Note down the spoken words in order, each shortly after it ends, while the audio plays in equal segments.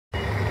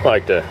I'd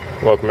like to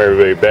welcome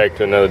everybody back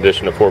to another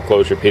edition of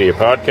Foreclosurepedia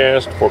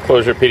Podcast.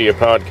 Foreclosurepedia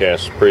Podcast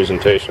is a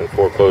presentation of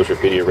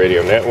Foreclosurepedia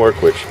Radio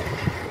Network, which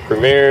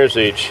premieres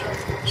each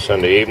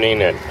Sunday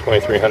evening at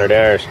 2300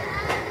 hours.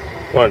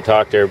 I want to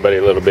talk to everybody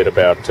a little bit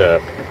about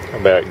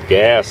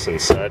gas and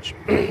such.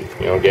 You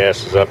know,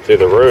 gas is up through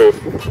the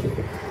roof.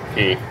 If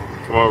you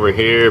come over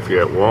here, if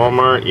you're at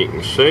Walmart, you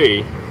can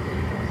see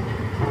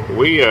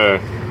we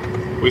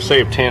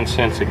save 10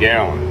 cents a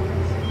gallon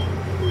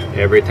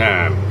every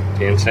time.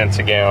 10 cents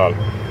a gallon.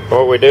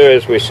 What we do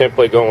is we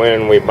simply go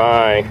in and we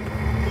buy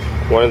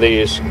one of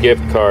these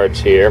gift cards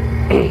here.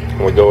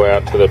 We go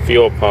out to the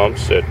fuel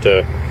pumps at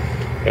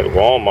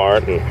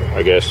Walmart, and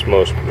I guess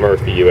most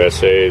Murphy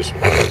USA's,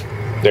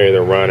 they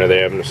either run or they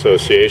have an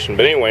association.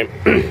 But anyway,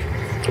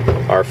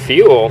 our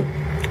fuel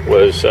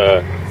was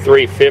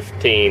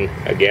 $3.15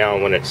 a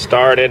gallon when it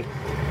started.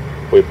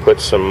 We put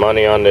some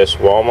money on this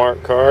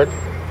Walmart card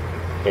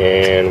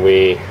and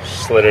we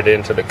slid it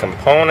into the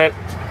component,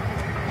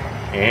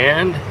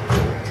 and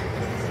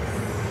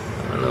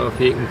I don't know if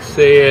you can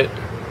see it,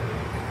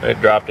 it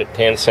dropped at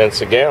 10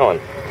 cents a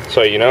gallon.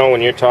 So you know, when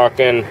you're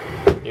talking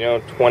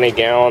 20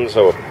 gallons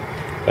a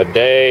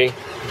day,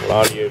 a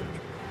lot of your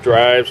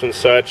drives and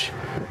such,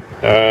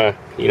 that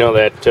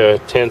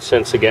 10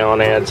 cents a gallon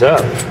adds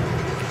up.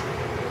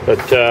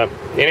 But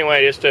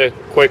anyway, just a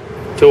quick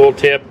tool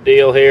tip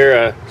deal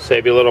here,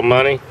 save you a little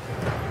money,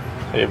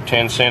 save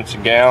 10 cents a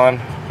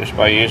gallon just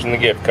by using the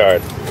gift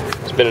card.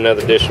 It's been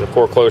another edition of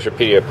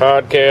Foreclosurepedia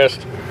Podcast.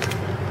 You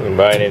can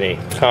invite any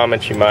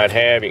comments you might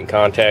have. You can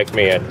contact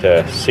me at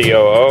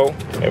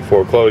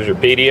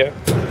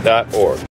coo@foreclosurepedia.org.